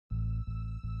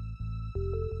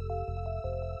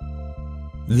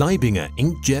Leibinger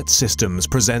Inkjet Systems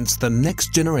presents the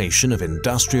next generation of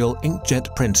industrial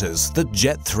inkjet printers, the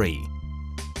Jet 3.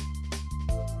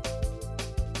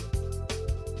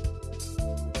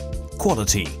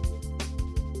 Quality,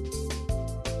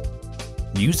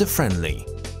 user-friendly,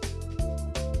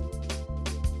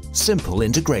 simple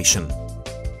integration,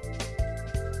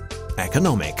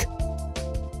 economic,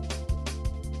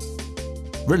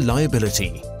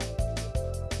 reliability,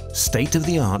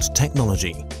 state-of-the-art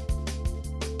technology.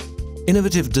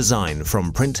 Innovative design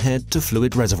from printhead to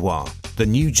fluid reservoir, the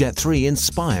new Jet 3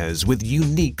 inspires with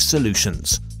unique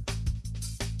solutions.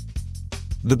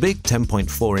 The big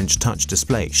 10.4-inch touch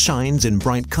display shines in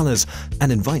bright colors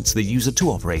and invites the user to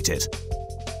operate it.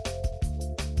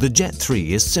 The Jet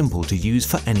 3 is simple to use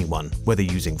for anyone, whether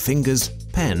using fingers,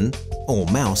 pen, or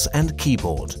mouse and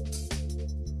keyboard.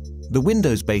 The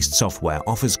Windows-based software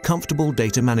offers comfortable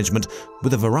data management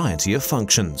with a variety of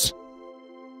functions.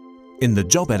 In the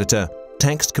job editor,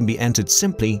 text can be entered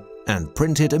simply and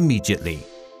printed immediately.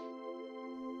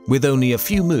 With only a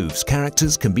few moves,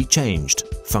 characters can be changed.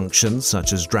 Functions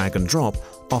such as drag and drop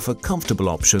offer comfortable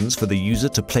options for the user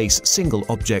to place single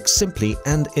objects simply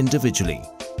and individually.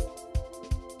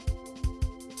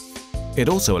 It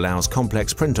also allows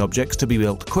complex print objects to be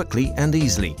built quickly and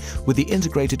easily with the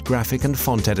integrated graphic and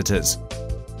font editors.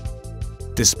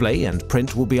 Display and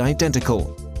print will be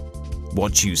identical.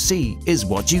 What you see is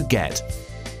what you get.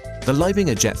 The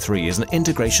Leibinger Jet 3 is an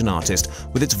integration artist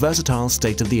with its versatile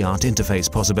state-of-the-art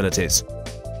interface possibilities.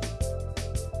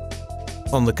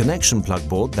 On the connection plug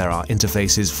board there are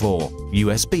interfaces for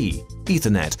USB,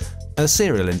 Ethernet, a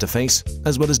serial interface,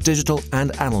 as well as digital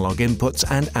and analog inputs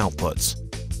and outputs.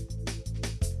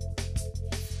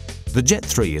 The Jet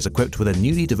 3 is equipped with a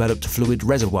newly developed fluid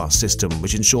reservoir system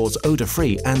which ensures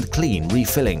odor-free and clean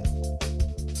refilling.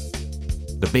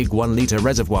 The big 1-litre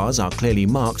reservoirs are clearly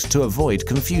marked to avoid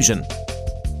confusion.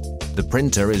 The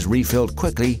printer is refilled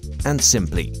quickly and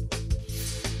simply.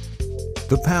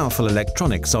 The powerful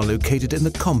electronics are located in the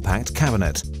compact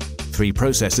cabinet. 3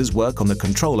 processors work on the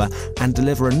controller and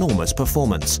deliver enormous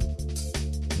performance.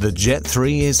 The Jet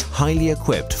 3 is highly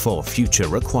equipped for future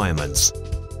requirements.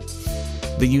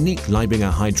 The unique Leibinger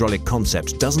hydraulic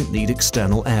concept doesn't need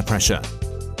external air pressure.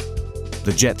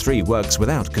 The Jet 3 works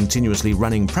without continuously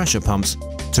running pressure pumps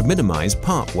to minimize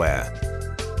part wear.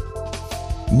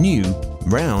 New,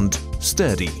 round,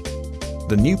 sturdy.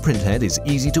 The new printhead is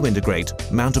easy to integrate,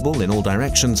 mountable in all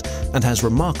directions, and has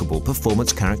remarkable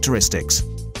performance characteristics.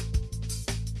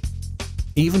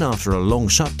 Even after a long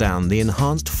shutdown, the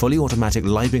enhanced fully automatic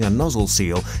Leibinger nozzle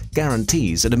seal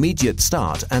guarantees an immediate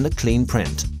start and a clean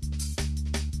print.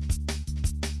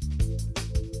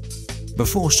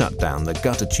 Before shutdown, the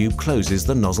gutter tube closes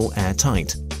the nozzle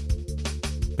airtight.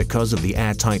 Because of the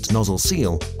airtight nozzle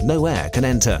seal, no air can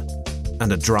enter,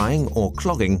 and a drying or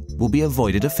clogging will be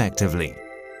avoided effectively.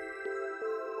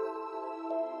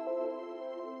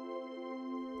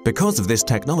 Because of this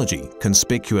technology,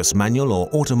 conspicuous manual or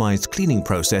automized cleaning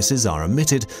processes are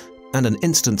omitted and an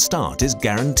instant start is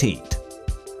guaranteed.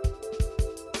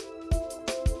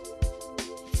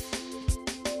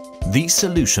 The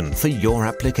solution for your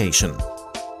application.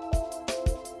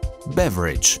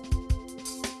 Beverage.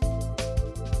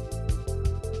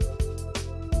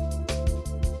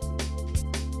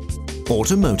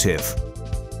 Automotive.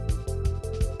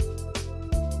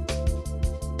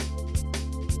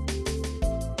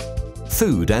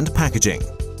 Food and packaging.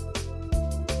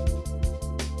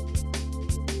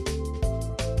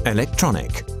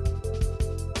 Electronic.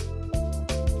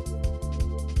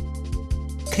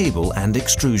 Cable and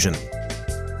extrusion.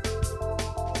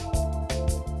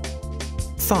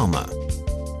 Pharma.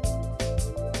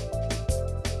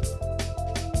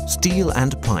 Steel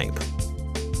and pipe.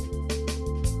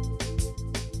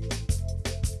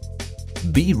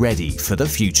 Be ready for the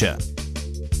future.